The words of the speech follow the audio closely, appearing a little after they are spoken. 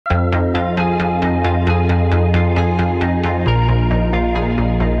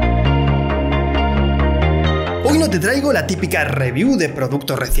traigo la típica review de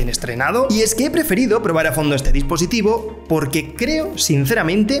producto recién estrenado, y es que he preferido probar a fondo este dispositivo porque creo,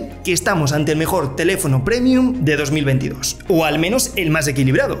 sinceramente, que estamos ante el mejor teléfono premium de 2022, o al menos el más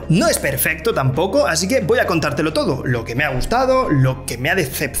equilibrado. No es perfecto tampoco, así que voy a contártelo todo, lo que me ha gustado, lo que me ha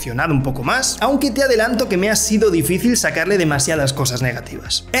decepcionado un poco más, aunque te adelanto que me ha sido difícil sacarle demasiadas cosas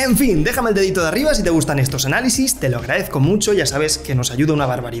negativas. En fin, déjame el dedito de arriba si te gustan estos análisis, te lo agradezco mucho, ya sabes que nos ayuda una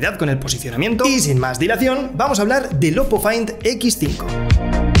barbaridad con el posicionamiento, y sin más dilación, vamos a hablar del Oppo Find X5.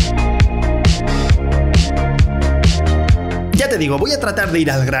 Ya te digo, voy a tratar de ir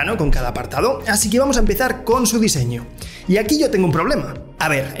al grano con cada apartado, así que vamos a empezar con su diseño. Y aquí yo tengo un problema. A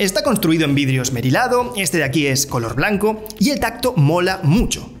ver, está construido en vidrio esmerilado, este de aquí es color blanco, y el tacto mola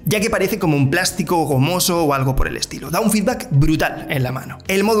mucho, ya que parece como un plástico gomoso o algo por el estilo. Da un feedback brutal en la mano.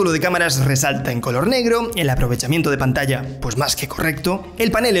 El módulo de cámaras resalta en color negro, el aprovechamiento de pantalla pues más que correcto,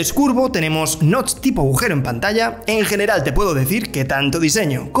 el panel es curvo, tenemos notch tipo agujero en pantalla. En general te puedo decir que tanto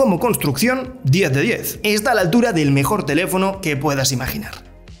diseño como construcción, 10 de 10. Está a la altura del mejor teléfono que puedas imaginar.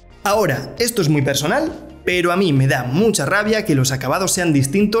 Ahora, esto es muy personal, pero a mí me da mucha rabia que los acabados sean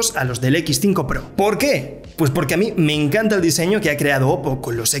distintos a los del X5 Pro. ¿Por qué? Pues porque a mí me encanta el diseño que ha creado Oppo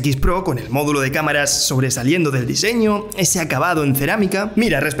con los X Pro, con el módulo de cámaras sobresaliendo del diseño, ese acabado en cerámica.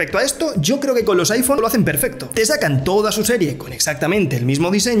 Mira, respecto a esto, yo creo que con los iPhone lo hacen perfecto. Te sacan toda su serie con exactamente el mismo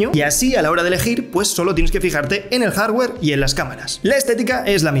diseño y así a la hora de elegir, pues solo tienes que fijarte en el hardware y en las cámaras. La estética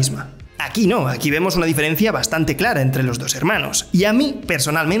es la misma. Aquí no, aquí vemos una diferencia bastante clara entre los dos hermanos, y a mí,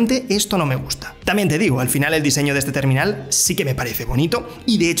 personalmente, esto no me gusta. También te digo, al final el diseño de este terminal sí que me parece bonito,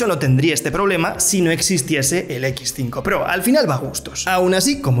 y de hecho no tendría este problema si no existiese el X5 Pro, al final va a gustos. Aún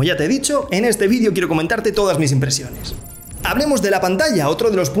así, como ya te he dicho, en este vídeo quiero comentarte todas mis impresiones. Hablemos de la pantalla, otro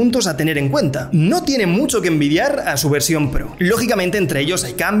de los puntos a tener en cuenta. No tiene mucho que envidiar a su versión Pro. Lógicamente entre ellos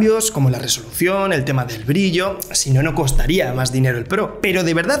hay cambios como la resolución, el tema del brillo, si no, no costaría más dinero el Pro. Pero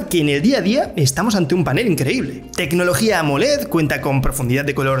de verdad que en el día a día estamos ante un panel increíble. Tecnología AMOLED, cuenta con profundidad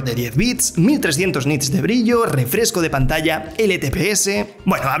de color de 10 bits, 1300 nits de brillo, refresco de pantalla, LTPS...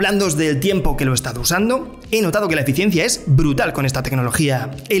 Bueno, hablando del tiempo que lo he estado usando, he notado que la eficiencia es brutal con esta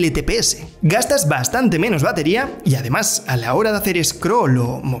tecnología LTPS. Gastas bastante menos batería y además a la hora de hacer scroll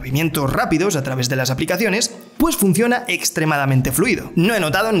o movimientos rápidos a través de las aplicaciones, pues funciona extremadamente fluido. No he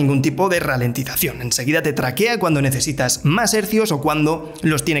notado ningún tipo de ralentización, enseguida te traquea cuando necesitas más hercios o cuando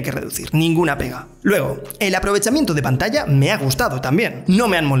los tiene que reducir, ninguna pega. Luego, el aprovechamiento de pantalla me ha gustado también. No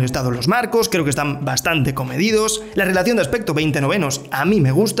me han molestado los marcos, creo que están bastante comedidos, la relación de aspecto 20/9 a mí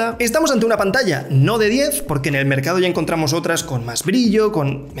me gusta. Estamos ante una pantalla no de 10, porque en el mercado ya encontramos otras con más brillo,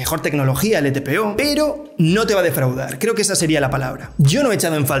 con mejor tecnología LTPO, pero no te va a defraudar, creo que esa sería la palabra. Yo no he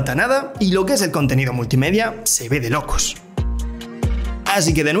echado en falta nada y lo que es el contenido multimedia se ve de locos.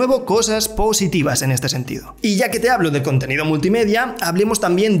 Así que de nuevo, cosas positivas en este sentido. Y ya que te hablo de contenido multimedia, hablemos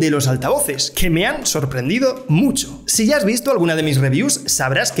también de los altavoces, que me han sorprendido mucho. Si ya has visto alguna de mis reviews,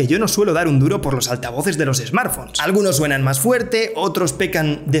 sabrás que yo no suelo dar un duro por los altavoces de los smartphones. Algunos suenan más fuerte, otros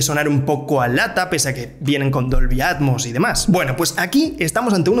pecan de sonar un poco a lata, pese a que vienen con Dolby Atmos y demás. Bueno, pues aquí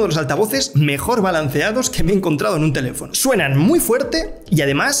estamos ante uno de los altavoces mejor balanceados que me he encontrado en un teléfono. Suenan muy fuerte y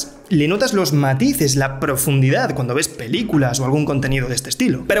además le notas los matices, la profundidad cuando ves películas o algún contenido de este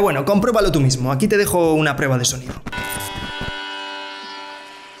estilo. Pero bueno, compruébalo tú mismo, aquí te dejo una prueba de sonido.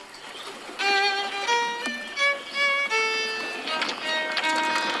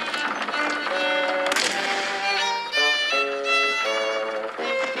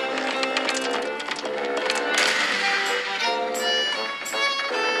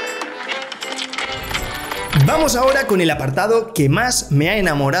 Vamos ahora con el apartado que más me ha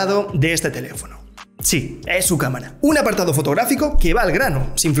enamorado de este teléfono. Sí, es su cámara. Un apartado fotográfico que va al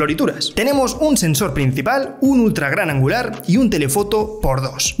grano, sin florituras. Tenemos un sensor principal, un ultra gran angular y un telefoto por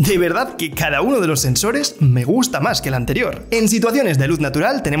 2. De verdad que cada uno de los sensores me gusta más que el anterior. En situaciones de luz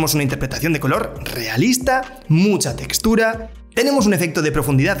natural tenemos una interpretación de color realista, mucha textura. Tenemos un efecto de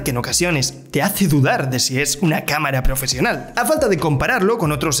profundidad que en ocasiones te hace dudar de si es una cámara profesional. A falta de compararlo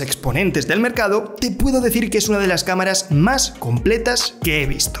con otros exponentes del mercado, te puedo decir que es una de las cámaras más completas que he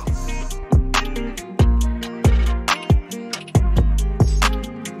visto.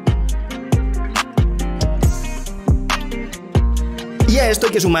 Y a esto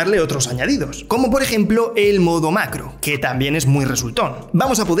hay que sumarle otros añadidos, como por ejemplo el modo macro, que también es muy resultón.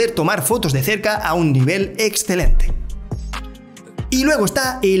 Vamos a poder tomar fotos de cerca a un nivel excelente. Y luego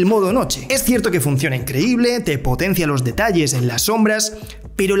está el modo noche. Es cierto que funciona increíble, te potencia los detalles en las sombras,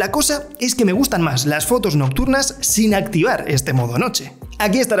 pero la cosa es que me gustan más las fotos nocturnas sin activar este modo noche.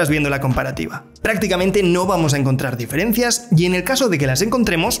 Aquí estarás viendo la comparativa. Prácticamente no vamos a encontrar diferencias y en el caso de que las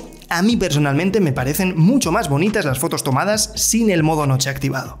encontremos, a mí personalmente me parecen mucho más bonitas las fotos tomadas sin el modo noche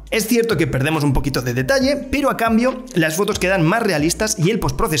activado. Es cierto que perdemos un poquito de detalle, pero a cambio las fotos quedan más realistas y el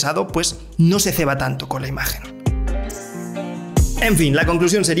postprocesado pues no se ceba tanto con la imagen. En fin, la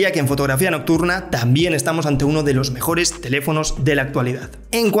conclusión sería que en fotografía nocturna también estamos ante uno de los mejores teléfonos de la actualidad.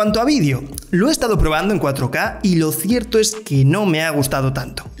 En cuanto a vídeo, lo he estado probando en 4K y lo cierto es que no me ha gustado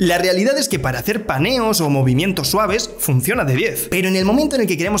tanto. La realidad es que para hacer paneos o movimientos suaves funciona de 10, pero en el momento en el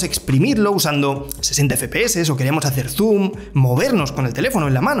que queremos exprimirlo usando 60 FPS o queremos hacer zoom, movernos con el teléfono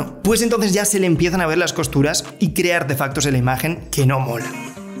en la mano, pues entonces ya se le empiezan a ver las costuras y crear artefactos en la imagen que no molan.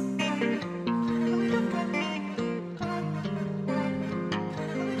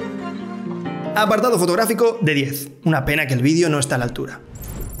 Apartado fotográfico de 10. Una pena que el vídeo no está a la altura.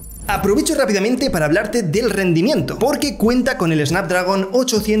 Aprovecho rápidamente para hablarte del rendimiento, porque cuenta con el Snapdragon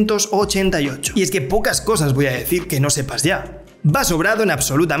 888. Y es que pocas cosas voy a decir que no sepas ya. Va sobrado en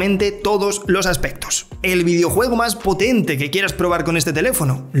absolutamente todos los aspectos. El videojuego más potente que quieras probar con este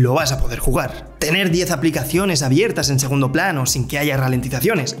teléfono, lo vas a poder jugar. Tener 10 aplicaciones abiertas en segundo plano sin que haya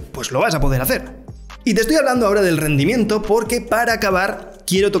ralentizaciones, pues lo vas a poder hacer. Y te estoy hablando ahora del rendimiento porque para acabar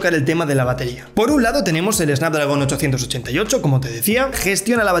quiero tocar el tema de la batería. Por un lado tenemos el Snapdragon 888, como te decía,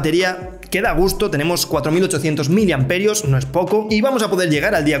 gestiona la batería que da gusto, tenemos 4800 mAh, no es poco, y vamos a poder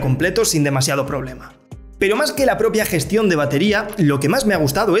llegar al día completo sin demasiado problema. Pero más que la propia gestión de batería, lo que más me ha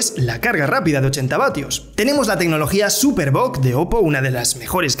gustado es la carga rápida de 80 vatios. Tenemos la tecnología SuperVOOC de Oppo, una de las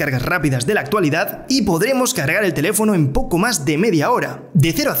mejores cargas rápidas de la actualidad, y podremos cargar el teléfono en poco más de media hora,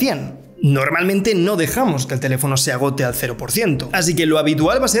 de 0 a 100. Normalmente no dejamos que el teléfono se agote al 0%, así que lo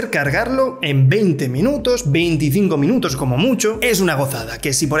habitual va a ser cargarlo en 20 minutos, 25 minutos como mucho. Es una gozada,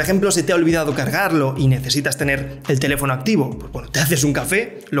 que si por ejemplo se te ha olvidado cargarlo y necesitas tener el teléfono activo, pues bueno, te haces un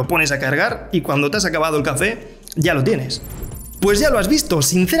café, lo pones a cargar y cuando te has acabado el café, ya lo tienes. Pues ya lo has visto,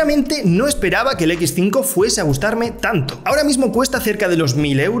 sinceramente no esperaba que el X5 fuese a gustarme tanto. Ahora mismo cuesta cerca de los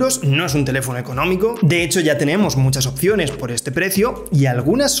 1000 euros, no es un teléfono económico, de hecho ya tenemos muchas opciones por este precio y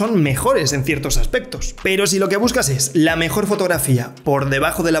algunas son mejores en ciertos aspectos. Pero si lo que buscas es la mejor fotografía por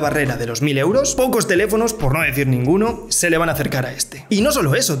debajo de la barrera de los 1000 euros, pocos teléfonos, por no decir ninguno, se le van a acercar a este. Y no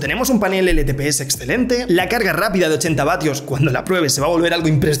solo eso, tenemos un panel LTPS excelente, la carga rápida de 80 vatios cuando la pruebes se va a volver algo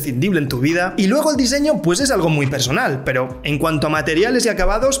imprescindible en tu vida, y luego el diseño pues es algo muy personal, pero en cuanto a materiales y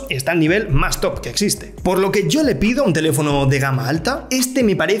acabados está al nivel más top que existe. Por lo que yo le pido a un teléfono de gama alta, este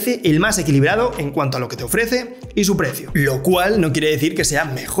me parece el más equilibrado en cuanto a lo que te ofrece y su precio. Lo cual no quiere decir que sea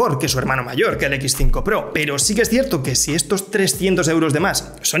mejor que su hermano mayor, que el X5 Pro, pero sí que es cierto que si estos 300 euros de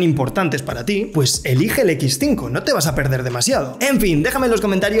más son importantes para ti, pues elige el X5, no te vas a perder demasiado. En fin, déjame en los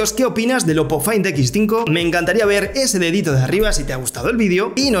comentarios qué opinas del Oppo Find X5, me encantaría ver ese dedito de arriba si te ha gustado el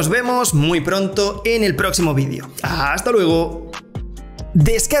vídeo y nos vemos muy pronto en el próximo vídeo. ¡Hasta luego!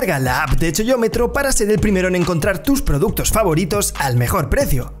 Descarga la app de Choyómetro para ser el primero en encontrar tus productos favoritos al mejor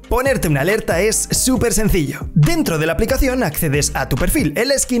precio. Ponerte una alerta es súper sencillo. Dentro de la aplicación accedes a tu perfil en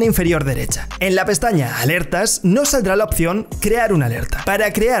la esquina inferior derecha. En la pestaña Alertas nos saldrá la opción Crear una alerta.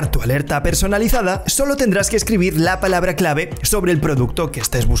 Para crear tu alerta personalizada solo tendrás que escribir la palabra clave sobre el producto que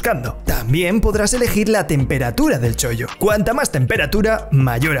estés buscando. También podrás elegir la temperatura del chollo. Cuanta más temperatura,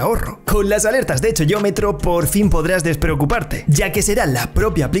 mayor ahorro. Con las alertas de Choyómetro por fin podrás despreocuparte, ya que será la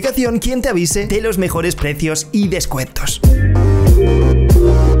propia aplicación quien te avise de los mejores precios y descuentos.